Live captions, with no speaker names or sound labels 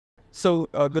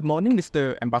Good morning,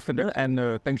 Mr. Ambassador,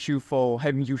 and thank you for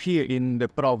having you here in the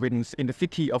province, in the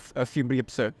city of Siem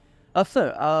Reap, sir.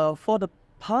 For the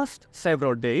past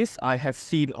several days, I have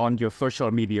seen on your social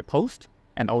media post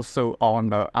and also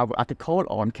on our article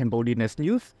on Cambodianess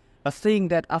news, saying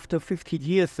that after 50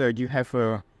 years, you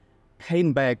have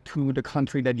came back to the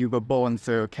country that you were born,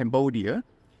 sir, Cambodia.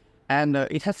 And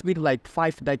it has been like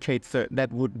 5 decades, sir.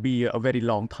 That would be a very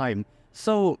long time.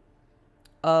 So,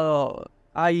 uh,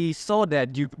 I saw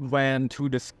that you went to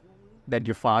the school that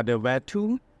your father went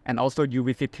to, and also you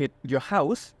visited your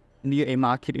house near a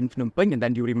market in Phnom Penh, and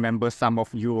then you remember some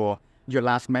of your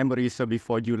last memories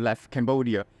before you left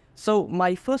Cambodia. So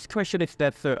my first question is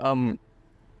that, sir,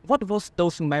 what was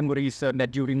those memories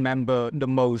that you remember the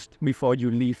most before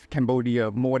you leave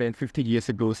Cambodia more than 50 years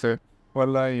ago, sir?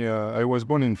 Well, I was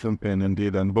born in Phnom Penh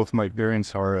indeed, and both my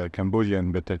parents are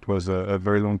Cambodian, but that was a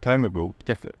very long time ago.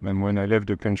 Yes. And when I left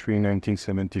the country in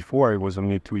 1974, I was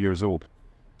only 2 years old.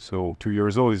 So 2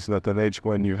 years old is not an age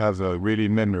when you have really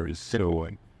memories. So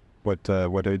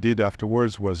what I did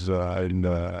afterwards was I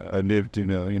lived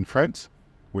in France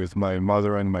with my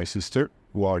mother and my sister,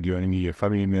 who are the only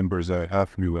family members I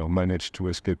have who managed to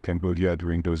escape Cambodia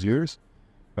during those years.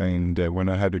 And when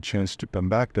I had a chance to come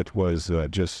back, that was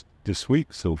just this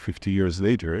week, so 50 years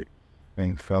later,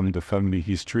 and found the family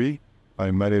history. I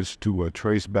managed to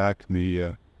trace back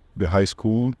the high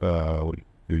school, the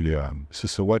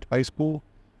Sisawat High School,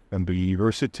 and the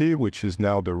university, which is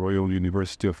now the Royal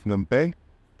University of Phnom Penh,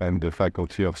 and the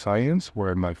Faculty of Science,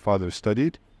 where my father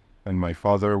studied. And my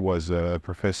father was a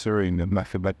professor in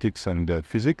mathematics and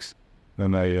physics.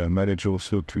 And I managed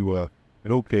also to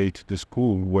locate the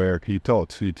school where he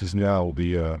taught. It is now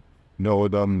the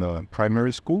Northern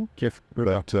Primary School. Yes.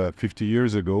 But 50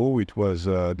 years ago, it was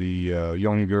the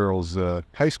young girls'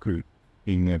 high school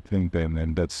in Phnom Penh,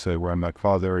 and that's where my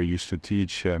father used to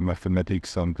teach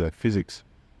mathematics and physics.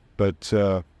 But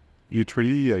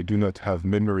literally, I do not have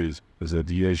memories. As at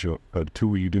the age of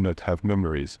 2, you do not have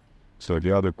memories. So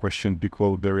the other question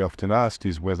people very often ask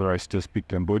is whether I still speak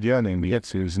Cambodian, and the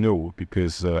answer is no,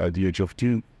 because at the age of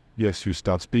 2, yes, you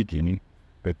start speaking.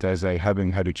 But as I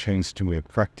haven't had a chance to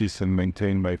practice and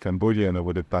maintain my Cambodian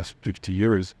over the past 50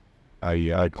 years,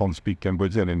 I can't speak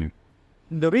Cambodian anymore.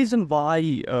 The reason why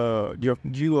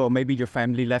you or maybe your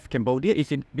family left Cambodia,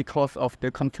 is it because of the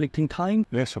conflicting time?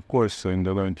 Yes, of course. In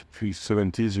the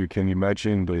 1970s, you can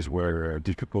imagine those were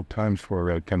difficult times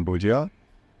for Cambodia.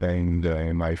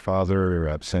 And my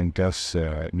father sent us,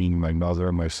 me, my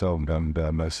mother, myself, and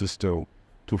my sister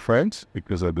to France,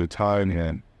 because at the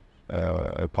time,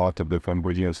 a part of the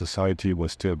Cambodian society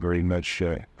was still very much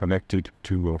connected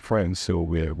to France, so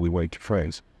we went to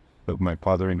France. But my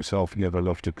father himself never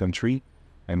left the country,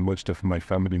 and most of my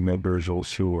family members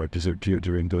also disappeared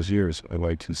during those years,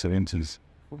 like in the 70s.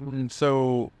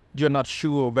 So you're not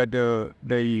sure whether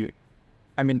they,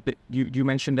 you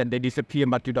mentioned that they disappeared,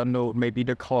 but you don't know maybe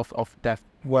the cause of death.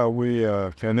 Well, we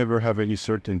can never have any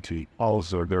certainty.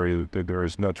 Also, there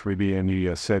is not really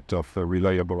any set of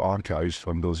reliable archives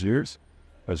from those years,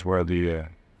 as well the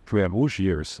Khmer Rouge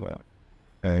years.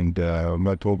 And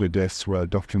not all the deaths were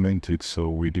documented, so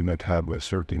we do not have a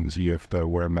certainty of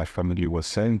where my family was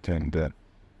sent and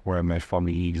where my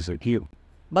family is here.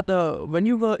 But when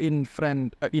you were in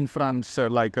France,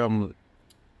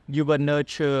 you were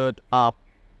nurtured up,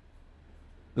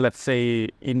 let's say,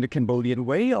 in the Cambodian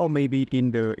way, or maybe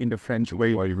in the French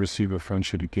way? I received a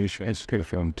French education.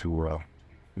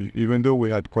 Even though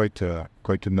we had quite a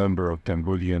number of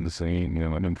Cambodians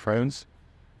in France,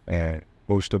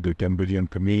 most of the Cambodian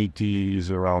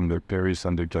communities around Paris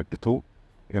and the capital,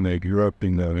 and I grew up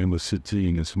in the city,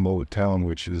 in a small town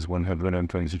which is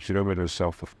 120 kilometers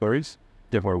south of Paris,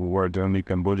 where we were the only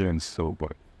Cambodians. So,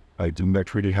 but I did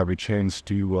not really have a chance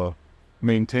to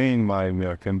maintain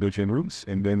my Cambodian roots,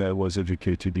 and then I was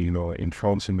educated, in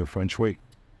France in the French way.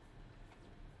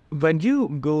 When you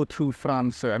go to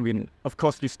France, sir, of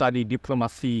course you study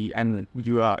diplomacy and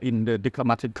you are in the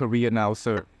diplomatic career now,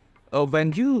 sir.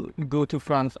 When you go to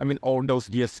France, all those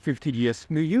years, 50 years,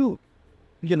 do you,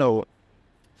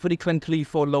 frequently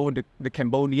follow the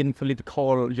Cambodian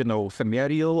political,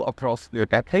 scenario across the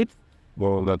decades?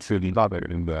 Well, that's really not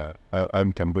in the.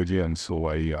 I'm Cambodian, so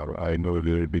I know a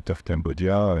little bit of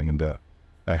Cambodia, and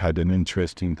I had an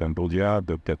interest in Cambodia,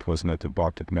 but that was not a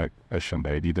part of my passion.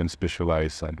 I didn't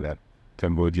specialize in that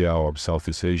Cambodia or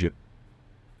Southeast Asia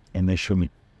initially.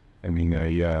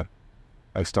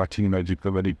 I started my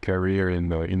diplomatic career in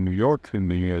New York, in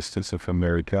the United States of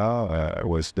America. I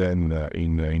was then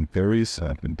in Paris,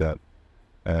 and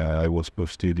I was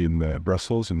posted in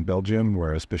Brussels, in Belgium,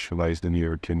 where I specialized in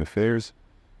European affairs.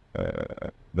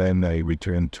 Then I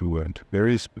returned to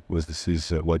Paris because this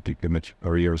is what diplomatic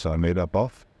careers are made up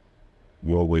of.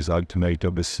 We always alternate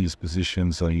overseas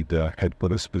positions and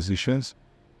headquarters positions.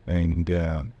 And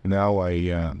now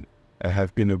I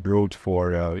have been abroad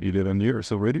for 11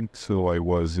 years already. So I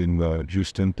was in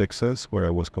Houston, Texas, where I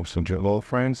was Consul General of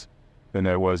France. Then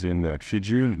I was in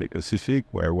Fiji, in the Pacific,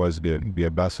 where I was the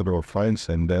ambassador of France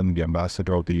and then the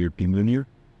ambassador of the European Union.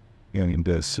 And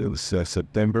in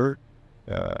September,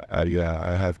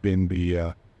 I have been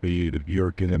the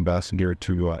European ambassador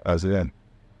to ASEAN.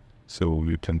 So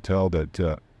you can tell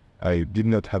that I did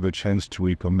not have a chance to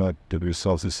diplomat to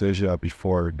Southeast Asia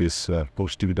before this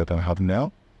posting that I have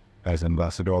now as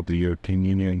ambassador of the European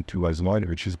Union to ASEAN,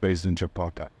 which is based in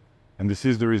Jakarta. And this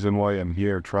is the reason why I'm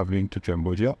here traveling to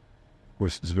Cambodia. Of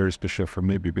course, it's very special for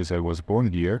me because I was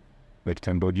born here, but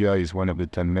Cambodia is one of the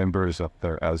 10 members of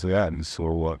the ASEAN.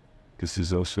 So this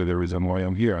is also the reason why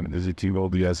I'm here. I'm visiting all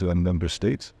the ASEAN member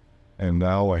states, and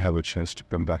now I have a chance to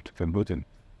come back to Cambodia.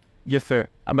 Yes, sir.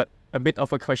 But a bit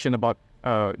of a question about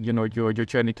your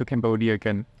journey to Cambodia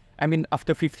again. I mean,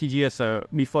 after 50 years,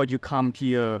 before you come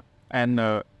here, and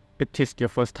it is your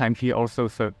first time here also,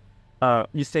 sir.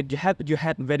 You said you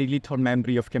had very little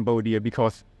memory of Cambodia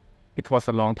because it was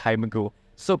a long time ago.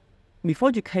 So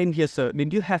before you came here, sir,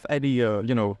 did you have any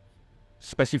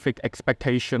specific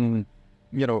expectation?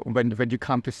 When you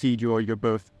come to see your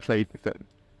birthplace?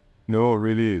 No,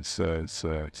 really, it's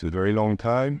a very long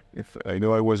time. I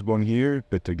know I was born here,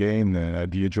 but again,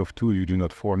 at the age of 2, you do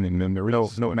not form any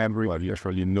memories. No memory. Well,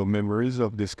 actually, no memories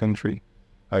of this country.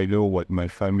 I know what my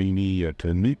family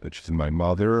told me, which is my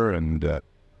mother and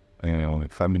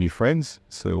family friends.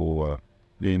 So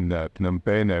in Phnom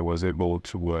Penh, I was able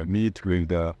to meet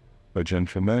with a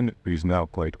gentleman who is now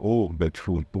quite old, but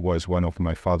who was one of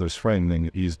my father's friends,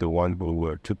 and he's the one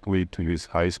who took me to his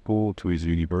high school, to his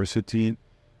university,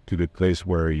 to the place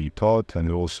where he taught,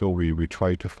 and also we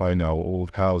tried to find our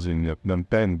old house in Phnom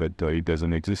Penh, but it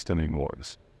doesn't exist anymore.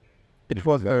 It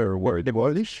was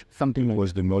demolished? Something It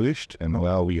was demolished, and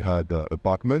now we had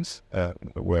apartments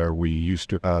where we used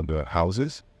to have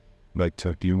houses. But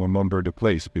do you remember the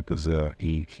place? Because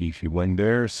he went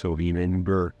there, so he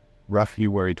remember roughly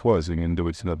where it was, even though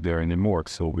it's not there anymore.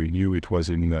 So we knew it was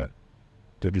in the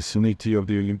vicinity of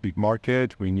the Olympic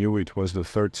Market. We knew it was the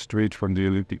 3rd street from the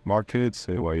Olympic Market.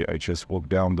 So I just walked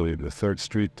down the 3rd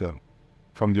street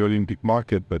from the Olympic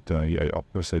Market. But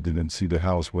of course, I didn't see the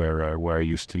house where I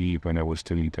used to live when I was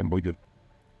still in Cambodia.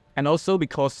 And also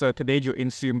because today you're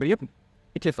in Siem Reap,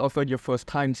 it is also your first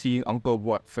time seeing Angkor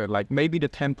Wat, sir. Like maybe the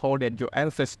temple that your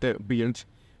ancestor built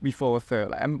before, sir.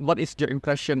 And what is your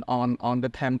impression on the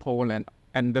temple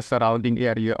and the surrounding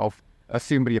area of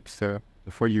Siem Reap, sir,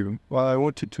 for you? Well, I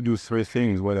wanted to do 3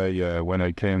 things when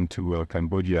I came to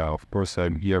Cambodia. Of course,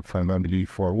 I'm here primarily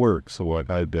for work, so I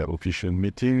had official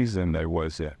meetings, and I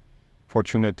was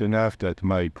fortunate enough that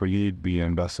my colleague, the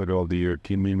ambassador of the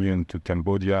European Union to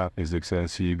Cambodia, His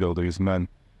Excellency Goldrisman,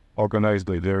 organized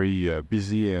a very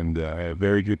busy and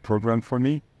very good program for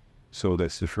me. So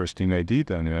that's the first thing I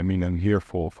did, and I mean, I'm here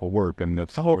for work and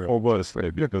not for work,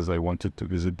 because I wanted to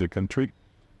visit the country.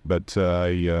 But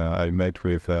I met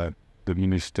with the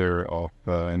Minister of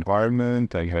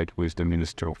Environment, I met with the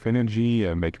Minister of Energy,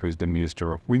 I met with the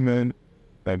Minister of Women,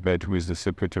 I met with the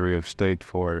Secretary of State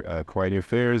for Foreign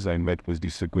Affairs, I met with the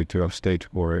Secretary of State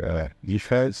for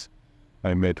Defense,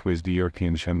 I met with the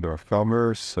European Chamber of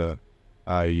Commerce,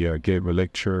 I gave a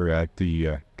lecture at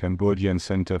the Cambodian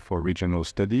Center for Regional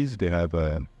Studies. They have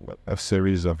a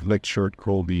series of lectures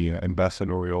called the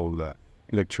Ambassadorial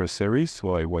Lecture Series,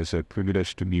 so I was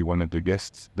privileged to be one of the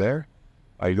guests there.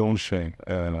 I launched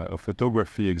a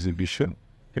photography exhibition.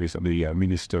 It is the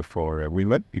Minister for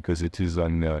Women, because it is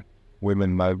on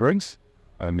women migrants.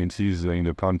 I mean, it is in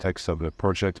the context of a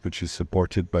project which is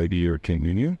supported by the European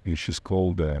Union, which is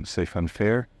called Safe and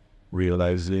Fair,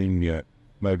 realizing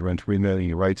migrant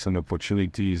women rights and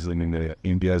opportunities in the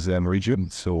ASEAN region.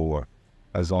 So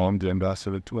as I'm the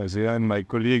ambassador to ASEAN, my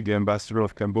colleague, the ambassador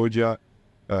of Cambodia,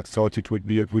 thought it would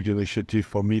be a good initiative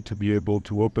for me to be able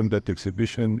to open that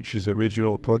exhibition, which is a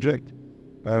regional project.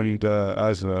 And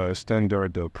as a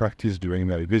standard practice during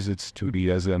my visits to the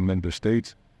ASEAN member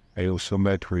states, I also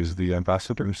met with the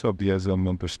ambassadors of the ASEAN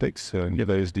member states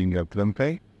based in Phnom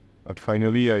Penh. But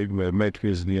finally, I met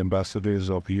with the ambassadors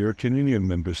of the European Union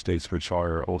member states, which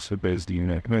are also based in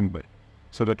Phnom Penh.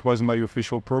 So that was my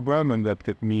official program, and that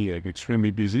kept me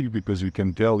extremely busy, because you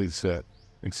can tell it's a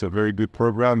very good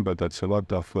program, but that's a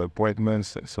lot of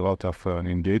appointments, it's a lot of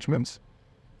engagements.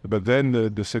 But then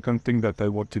the second thing that I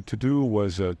wanted to do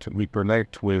was to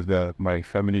reconnect with my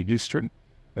family history.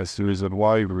 That's the reason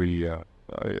why we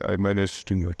I managed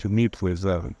to meet with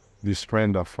this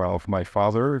friend of my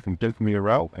father who took me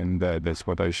around, and that's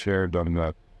what I shared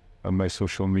on my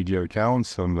social media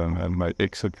accounts, on my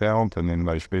X account, and in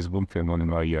my Facebook and on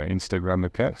my Instagram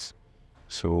accounts.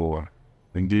 So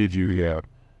indeed, you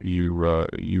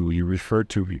referred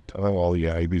to it. Oh,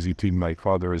 yeah, I visited my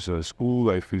father's school.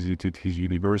 I visited his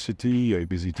university. I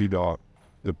visited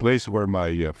the place where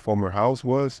my former house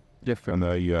was. Yes, sir. And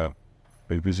I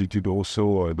visited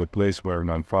also the place where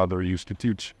my father used to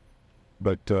teach.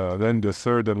 But then the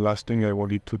third and last thing I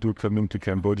wanted to do coming to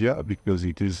Cambodia, because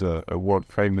it is a world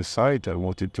famous site, I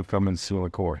wanted to come and see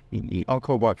Angkor.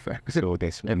 Angkor Wat. So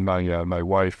that's and my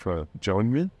wife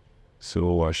joined me.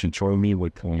 So she joined me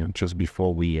with just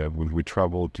before we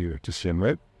traveled to Siem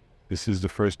Reap. This is the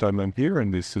first time I'm here,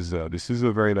 and this is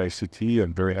a very nice city.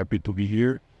 I'm very happy to be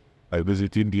here. I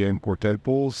visited the Angkor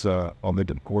temples on the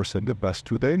course in the past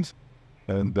 2 days,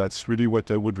 and that's really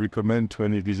what I would recommend to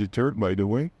any visitor, by the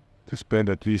way, to spend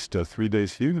at least 3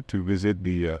 days here to visit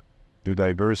the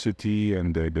diversity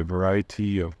and the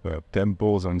variety of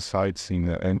temples and sites in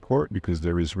Angkor, because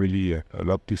there is really a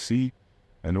lot to see,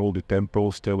 and all the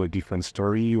temples tell a different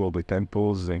story. All the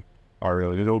temples are a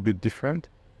little bit different.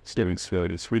 Still,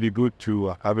 it's really good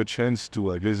to have a chance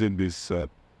to visit this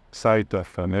site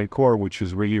of Angkor, which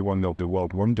is really one of the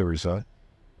world wonders. I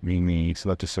mean, it's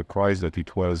not a surprise that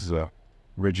it was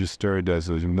registered as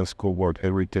a UNESCO World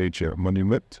Heritage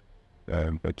Monument.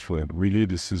 But really,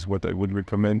 this is what I would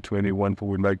recommend to anyone who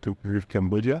would like to visit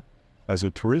Cambodia as a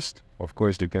tourist. Of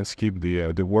course, they can skip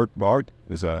the work part,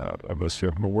 as I must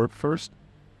share my work first.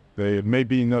 They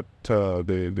maybe not,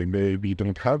 they maybe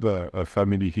don't have a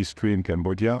family history in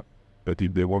Cambodia, but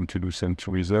if they want to do some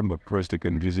tourism, of course, they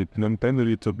can visit Phnom Penh a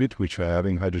little bit, which I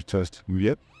haven't had a chance to do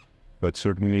yet. But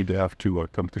certainly they have to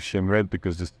come to Siem Reap,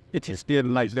 because it is still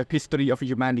like the history of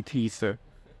humanity, sir,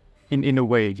 in a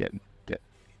way. Yeah.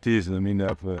 It is. I mean,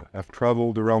 I've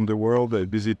traveled around the world. I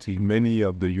visited many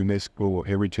of the UNESCO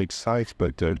heritage sites,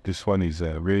 but this one is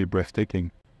really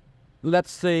breathtaking.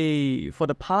 Let's say for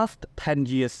the past 10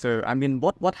 years, sir, I mean,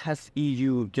 what has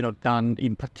EU, done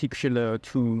in particular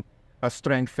to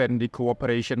strengthen the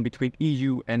cooperation between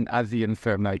EU and ASEAN,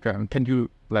 sir? Like, can you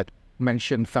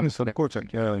mention some? Yes, of course.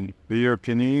 The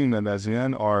European Union and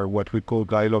ASEAN are what we call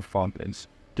dialogue partners.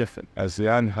 Different.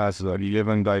 ASEAN has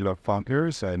 11 dialogue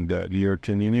partners, and the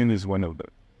European Union is one of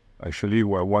them. Actually,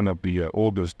 we're one of the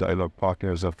oldest dialogue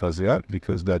partners of ASEAN,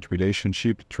 because that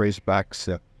relationship traces back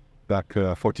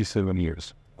 47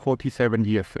 years. 47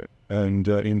 years, sir. And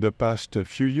in the past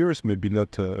few years, maybe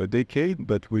not a decade,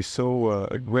 but we saw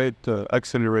a great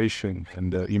acceleration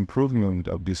and improvement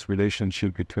of this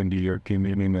relationship between the European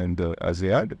Union and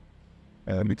ASEAN.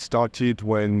 It started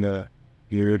when the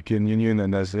European Union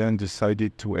and ASEAN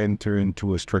decided to enter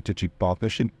into a strategic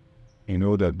partnership. You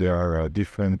know that there are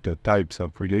different types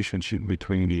of relationship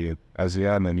between the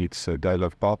ASEAN and its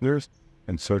dialogue partners.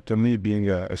 And certainly being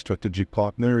a strategic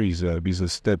partner is a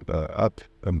step up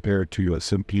compared to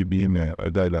simply being a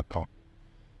dialogue partner.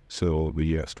 So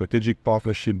the strategic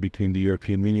partnership between the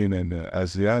European Union and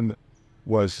ASEAN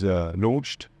was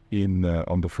launched on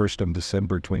the 1st of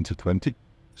December 2020.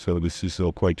 So this is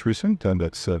quite recent, and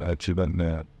that's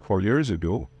actually 4 years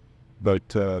ago. But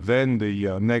then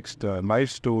the next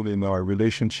milestone in our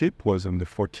relationship was on the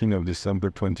 14th of December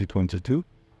 2022,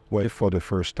 where for the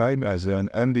first time ASEAN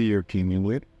and the European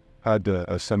Union had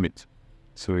a summit.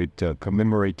 So it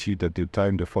commemorated at the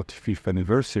time the 45th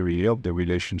anniversary of the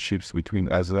relationships between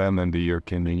ASEAN and the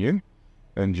European Union.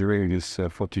 And during this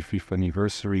 45th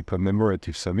anniversary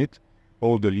commemorative summit,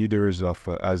 all the leaders of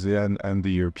ASEAN and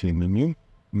the European Union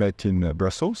met in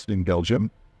Brussels, in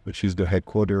Belgium, which is the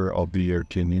headquarters of the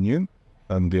European Union,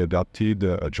 and they adopted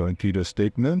a joint leader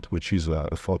statement, which is a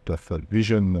sort of a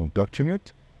vision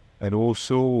document, and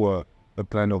also a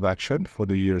plan of action for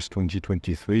the years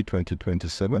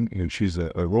 2023-2027, which is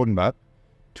a roadmap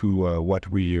to what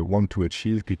we want to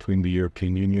achieve between the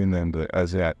European Union and the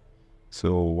ASEAN.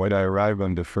 So when I arrived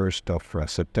on the 1st of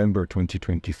September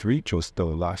 2023, just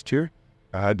last year,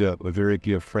 I had a very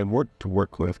clear framework to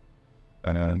work with.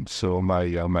 And so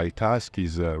my task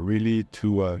is really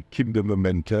to keep the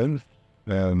momentum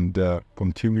and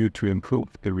continue to improve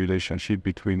the relationship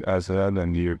between ASEAN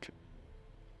and the Europe.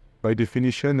 By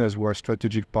definition, as we are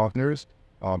strategic partners,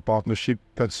 our partnership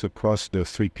cuts across the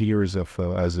 3 pillars of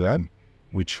ASEAN,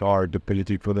 which are the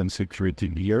political and security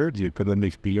pillar, the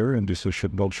economic pillar, and the social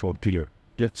cultural pillar.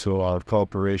 Yes. So our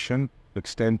cooperation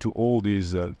extends to all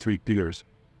these 3 pillars.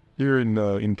 Here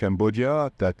in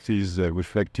Cambodia, that is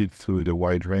reflected through the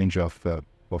wide range of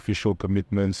official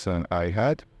commitments I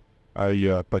had.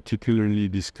 I particularly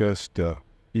discussed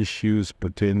issues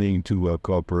pertaining to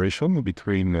cooperation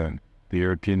between the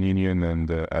European Union and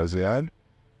ASEAN.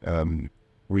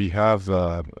 We have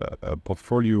a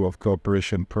portfolio of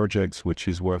cooperation projects which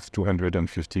is worth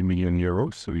 250 million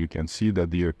euros. So you can see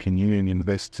that the European Union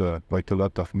invests quite a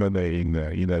lot of money in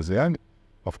ASEAN.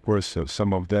 Of course,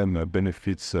 some of them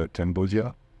benefits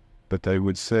Cambodia. But I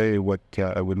would say what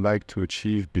I would like to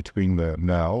achieve between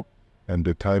now and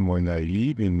the time when I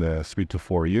leave in 3 to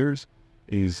 4 years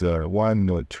is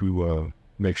one, to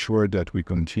make sure that we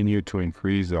continue to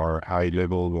increase our high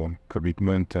level of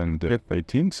commitment and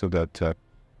fighting so that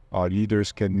our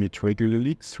leaders can meet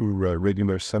regularly through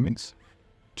regular summits.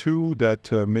 2,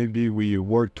 that maybe we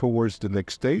work towards the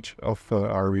next stage of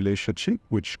our relationship,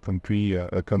 which can be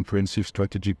a comprehensive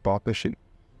strategic partnership.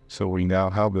 So we now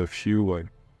have a few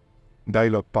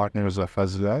dialogue partners of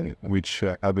ASEAN which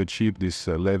have achieved this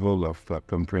level of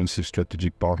comprehensive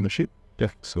strategic partnership.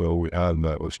 So we have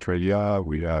Australia,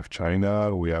 we have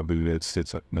China, we have the United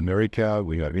States of America,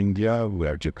 we have India, we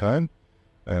have Japan.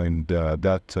 And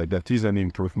that is an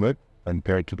improvement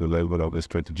compared to the level of the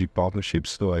strategic partnership.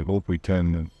 So I hope we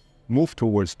can move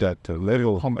towards that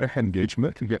level of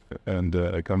engagement and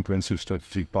a comprehensive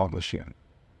strategic partnership.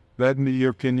 Then the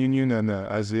European Union and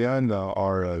ASEAN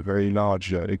are very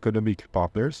large economic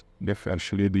partners.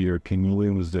 Actually, the European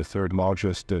Union is the third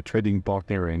largest trading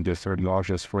partner and the third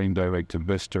largest foreign direct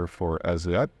investor for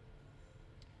ASEAN.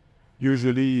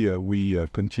 Usually, we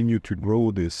continue to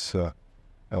grow this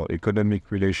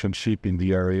economic relationship in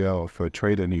the area of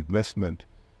trade and investment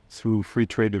through free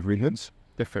trade agreements.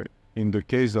 In the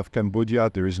case of Cambodia,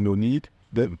 there is no need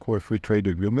for a free trade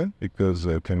agreement because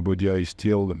Cambodia is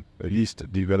still a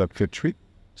least developed country.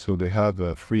 So they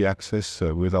have free access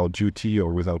without duty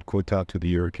or without quota to the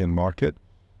European market.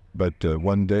 But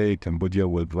one day Cambodia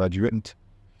will graduate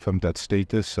from that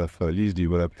status of a least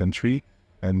developed country,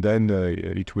 and then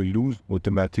it will lose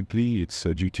automatically its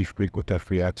duty-free,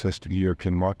 quota-free access to the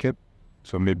European market.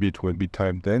 So maybe it will be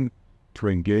time then to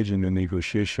engage in a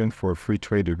negotiation for a free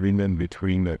trade agreement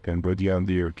between Cambodia and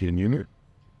the European Union.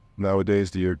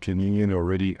 Nowadays, the European Union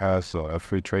already has a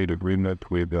free trade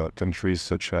agreement with countries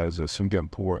such as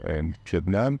Singapore and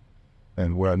Vietnam,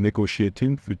 and we're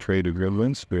negotiating free trade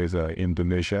agreements with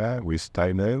Indonesia, with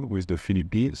Thailand, with the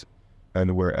Philippines,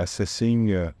 and we're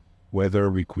assessing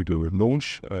whether we could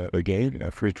launch again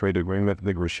a free trade agreement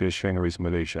negotiation with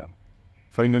Malaysia.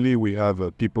 Finally, we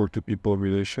have people-to-people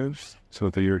relations. So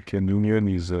the European Union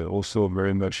is also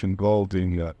very much involved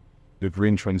in the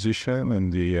green transition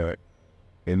and the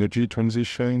energy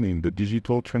transition, in the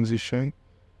digital transition,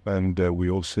 and we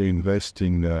also invest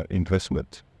in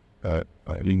investment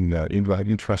in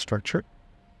infrastructure.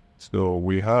 So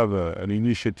we have an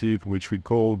initiative which we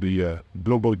call the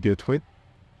Global Gateway.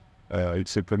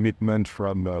 It's a commitment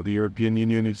from the European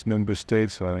Union, its member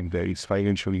states, and its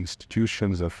financial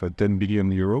institutions of 10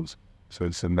 billion euros. So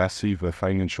it's a massive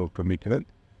financial commitment.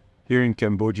 Here in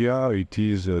Cambodia, it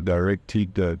is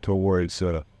directed towards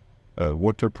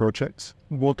water projects.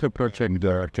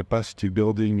 And capacity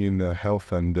building in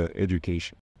health and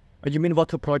education. You mean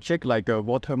water project like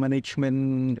water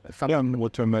management? Yeah,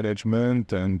 water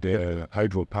management and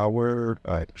hydropower.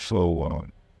 So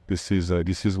this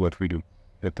is what we do.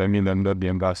 I mean, I'm not the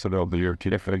ambassador of the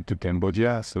European Union to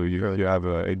Cambodia, so you have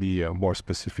any more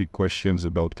specific questions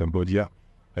about Cambodia,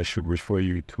 I should refer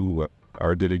you to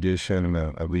our delegation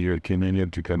of the European Union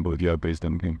to Cambodia based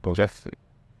in Cambodia.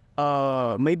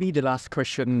 Maybe the last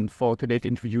question for today's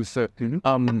interview, sir.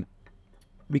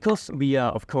 Because we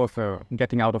are, of course,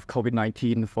 getting out of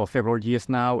COVID-19 for several years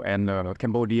now, and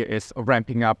Cambodia is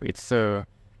ramping up its,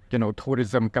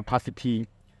 tourism capacity.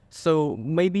 So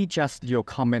maybe just your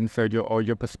comments or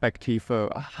your perspective.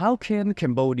 How can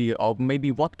Cambodia, or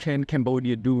maybe what can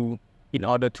Cambodia do in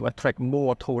order to attract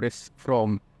more tourists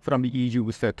from the EU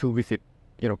to visit,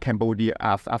 Cambodia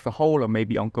as a whole, or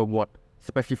maybe Angkor Wat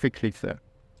specifically, sir?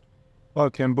 Well,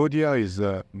 Cambodia is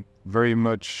very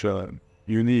much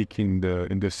unique in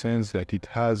the sense that it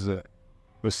has a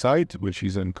site which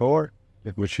is Angkor,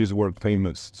 which is world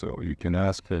famous. So you can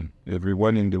ask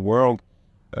everyone in the world.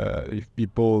 If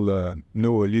people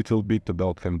know a little bit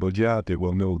about Cambodia, they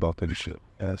will know about it.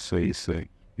 So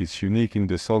it's unique in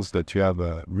the sense that you have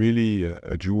really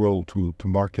a jewel to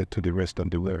market to the rest of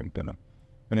the world.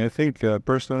 And I think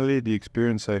personally, the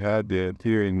experience I had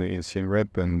here in Siem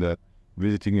Reap and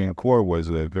visiting Angkor was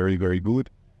very, very good.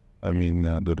 I mean,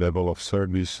 the level of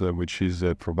service which is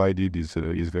provided is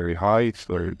very high.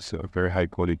 So it's a very high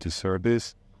quality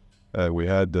service. We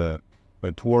had a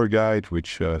tour guide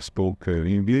which spoke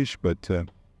English, but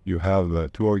you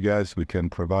have tour guides who can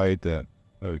provide a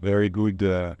very good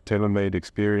tailor-made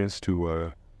experience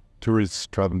to tourists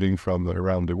traveling from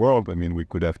around the world. I mean, we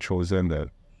could have chosen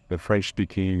the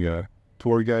French-speaking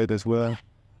tour guide as well.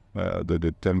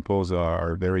 The temples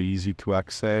are very easy to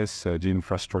access. The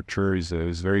infrastructure is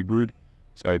very good.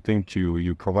 So I think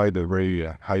you provide a very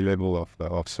high level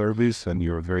of service, and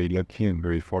you're very lucky and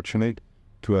very fortunate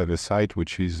to have a site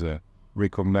which is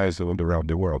recognized all around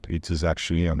the world. It is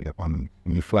actually on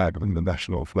the flag, on the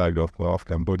national flag of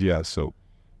Cambodia. So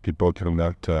people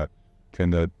cannot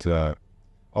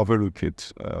overlook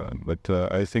it. But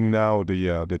I think now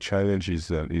the challenge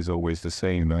is always the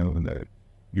same.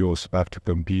 You also have to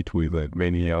compete with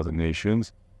many other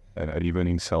nations. Even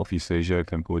in Southeast Asia,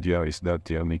 Cambodia is not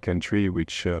the only country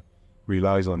which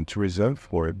relies on tourism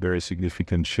for a very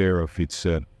significant share of its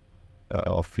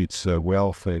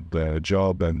wealth and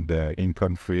job and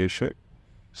income creation.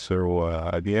 So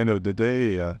at the end of the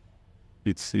day,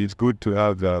 it's good to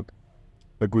have a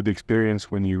good experience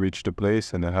when you reach the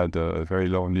place. And I had a very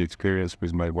lonely experience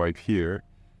with my wife here.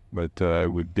 But I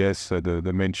would guess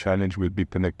the main challenge would be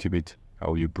connectivity.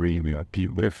 How you bring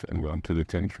people onto the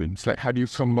country. It's like, how do you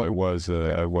promote?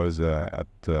 I was at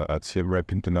Siem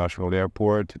Reap International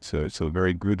Airport. It's a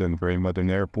very good and very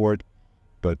modern airport.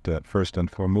 But first and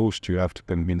foremost, you have to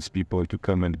convince people to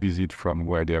come and visit from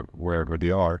wherever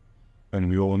they are. And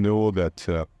we all know that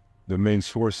the main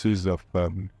sources of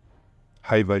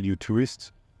high-value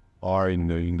tourists are in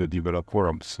the developed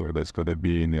world. So that's going to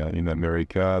be in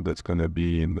America. That's going to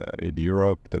be in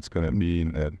Europe. That's going to be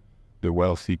in the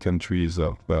wealthy countries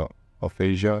of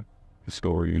Asia.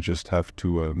 So you just have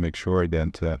to make sure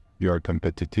that you are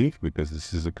competitive, because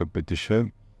this is a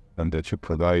competition, and that you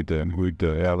provide a good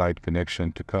airline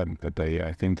connection to come. But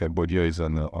I think Cambodia is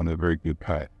on a very good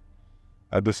path.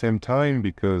 At the same time,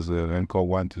 because Angkor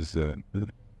Wat is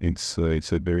it's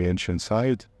a very ancient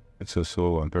site, it's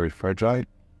also very fragile.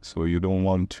 So you don't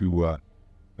want to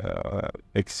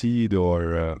exceed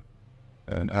or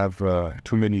and have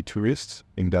too many tourists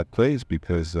in that place,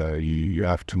 because you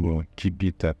have to keep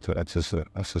it at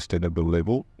a sustainable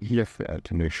level. Yes.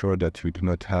 To make sure that you do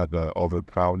not have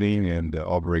overcrowding and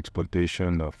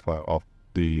overexploitation of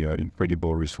the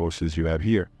incredible resources you have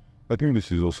here. I think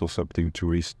this is also something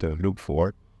tourists look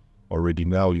for. Already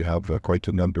now you have quite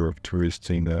a number of tourists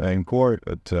in Angkor,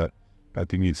 but I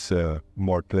think it's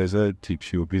more pleasant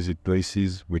if you visit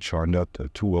places which are not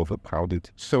too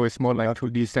overcrowded. So it's more like to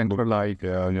decentralize.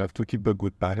 Yeah, you have to keep a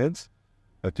good balance.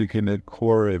 I think in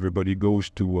Angkor, everybody goes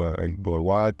to Angkor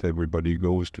Wat, everybody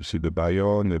goes to see the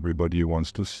Bayon, everybody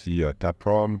wants to see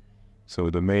Taprom. So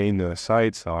the main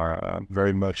sites are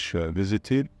very much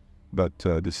visited, but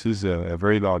this is a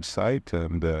very large site,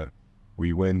 and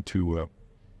we went to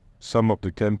some of the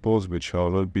temples which are a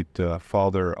little bit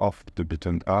farther off the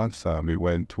beaten path. We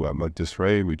went to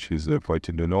Montessori, which is quite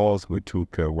in the north. We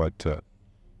took what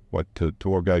the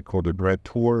tour guide called the Bread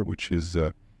Tour, which is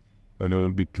a little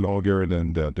bit longer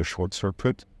than the short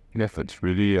circuit. Yes. But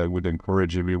really, I would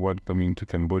encourage everyone coming to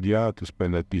Cambodia to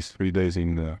spend at least 3 days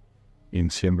in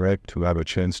Siem Reap to have a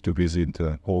chance to visit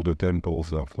all the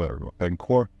temples of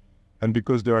Angkor. And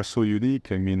because they are so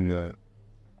unique, I mean,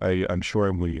 I'm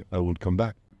sure I will come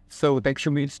back. So thank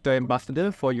you, Mr.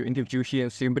 Ambassador, for your interview here in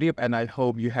Siem Reap, and I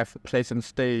hope you have a pleasant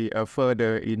stay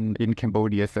further in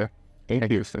Cambodia, sir.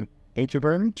 Thank you, sir. Thank you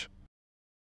very much.